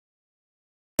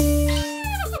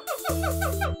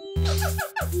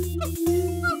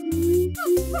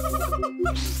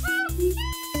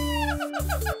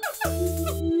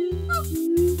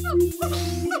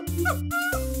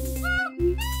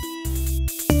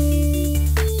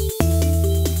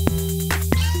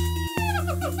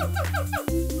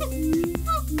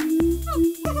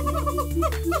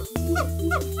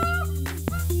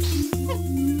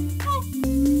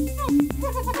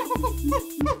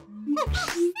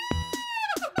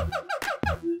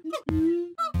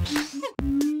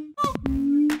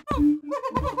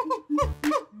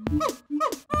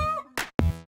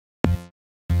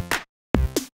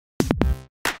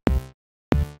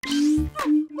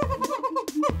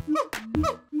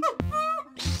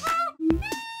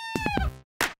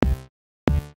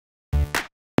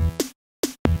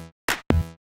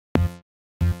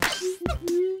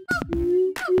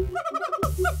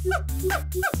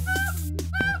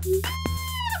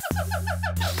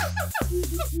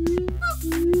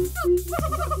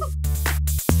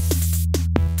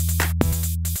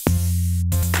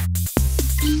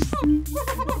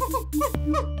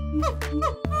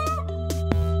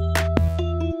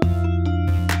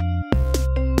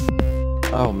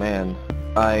Oh man,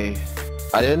 I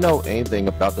didn't know anything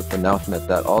about this announcement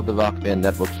that all the Rock Band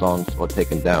Network songs were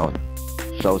taken down.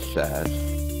 So sad.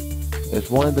 It's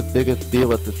one of the biggest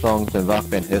delisted songs in Rock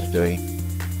Band history.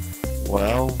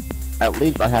 Well, at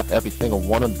least I have every single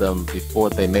one of them before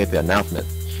they made the announcement,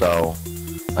 so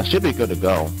I should be good to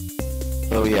go.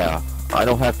 So yeah, I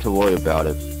don't have to worry about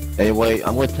it. Anyway,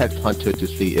 I'm going to text Hunter to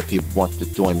see if he wants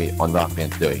to join me on Rock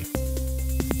Band 3.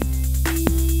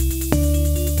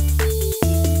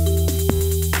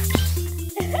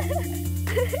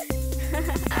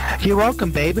 You're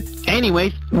welcome, babe.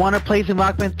 Anyways, wanna play some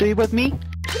Rock Band 3 with me?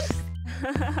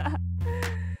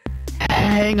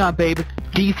 Hang on, babe.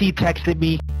 DC texted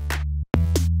me.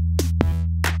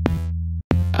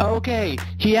 Okay,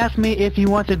 he asked me if you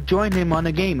want to join him on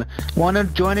a game. Wanna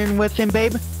join in with him,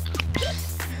 babe?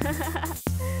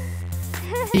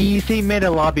 DC made a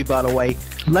lobby, by the way.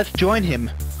 Let's join him.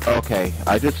 Okay,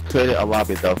 I just created a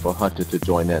lobby though for Hunter to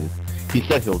join in. He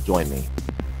said he'll join me.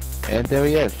 And there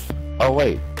he is. Oh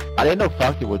wait, I didn't know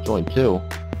Foxy would join too,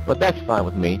 but that's fine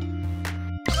with me.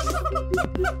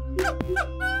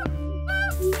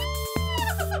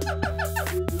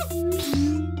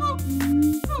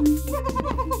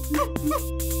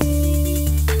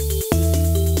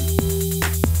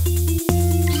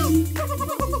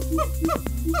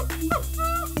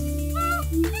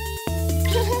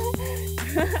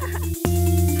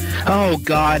 Oh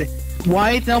god,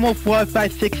 why is Elmo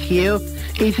 456 here?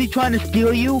 Is he trying to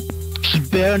steal you? He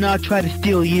better not try to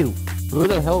steal you. Who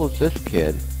the hell is this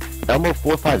kid? Elmo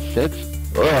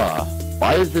 456? Ugh,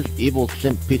 why is this evil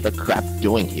simp piece of crap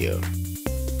doing here?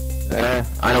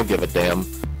 I don't give a damn.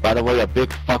 By the way, a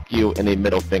big fuck you and a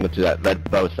middle finger to that red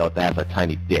bozo that has a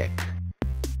tiny dick.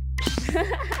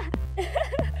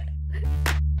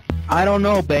 I don't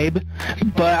know, babe,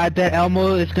 but I bet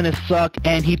Elmo is gonna suck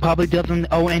and he probably doesn't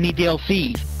owe any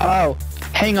DLCs. Oh,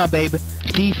 hang on, babe.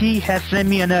 DC has sent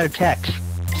me another text.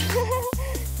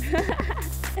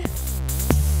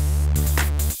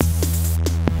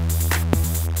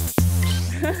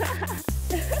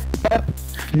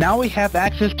 Now we have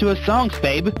access to his songs,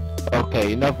 babe.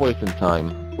 Okay, enough wasting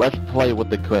time. Let's play with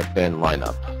the current band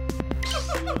lineup.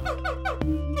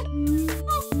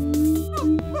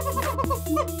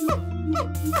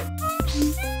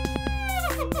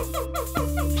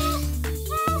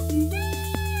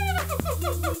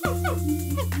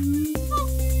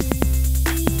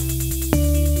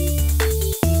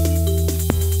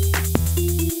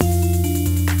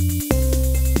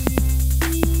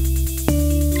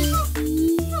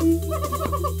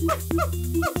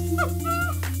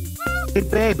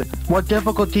 Hey babe, what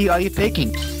difficulty are you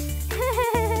picking?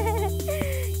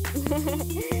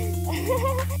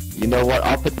 You know what,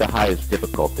 I'll pick the highest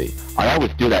difficulty. I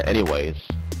always do that anyways.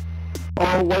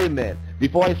 Oh, wait a minute.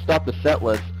 Before I start the set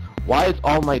list, why is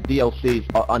all my DLCs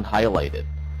unhighlighted?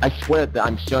 I swear that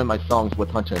I'm sharing my songs with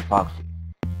Hunter and Foxy.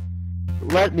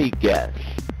 Let me guess.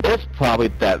 It's probably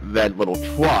that red little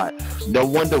twat. No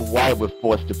wonder why we're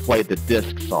forced to play the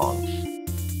disc songs.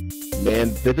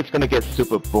 Man, this is gonna get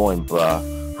super boring, bruh.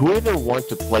 Whoever wants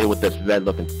to play with this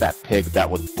red-looking fat pig that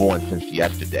was born since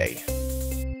yesterday?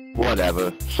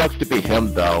 Whatever. Sucks to be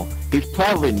him, though. He's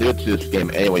probably new to this game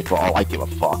anyway, for all I give a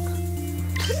fuck.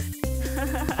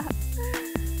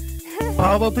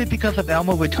 Probably because of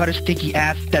Elmo retarded sticky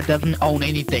ass that doesn't own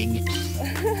anything.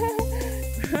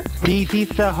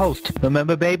 DC's the host,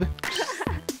 remember, babe?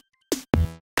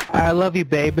 I love you,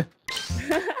 babe.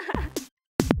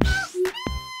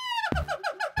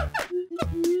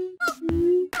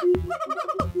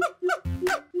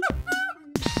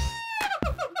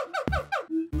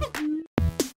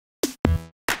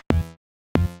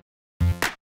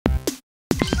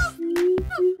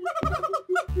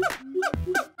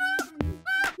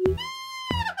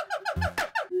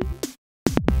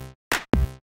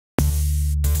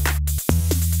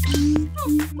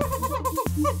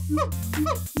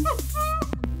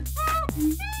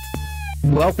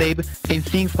 Well, babe, it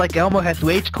seems like Elmo has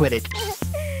rage quitted.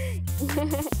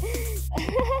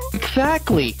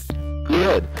 Exactly.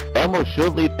 Good. Elmo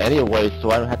should leave anyway,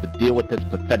 so I don't have to deal with this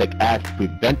pathetic ass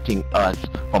preventing us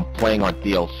from playing on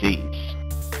DLCs.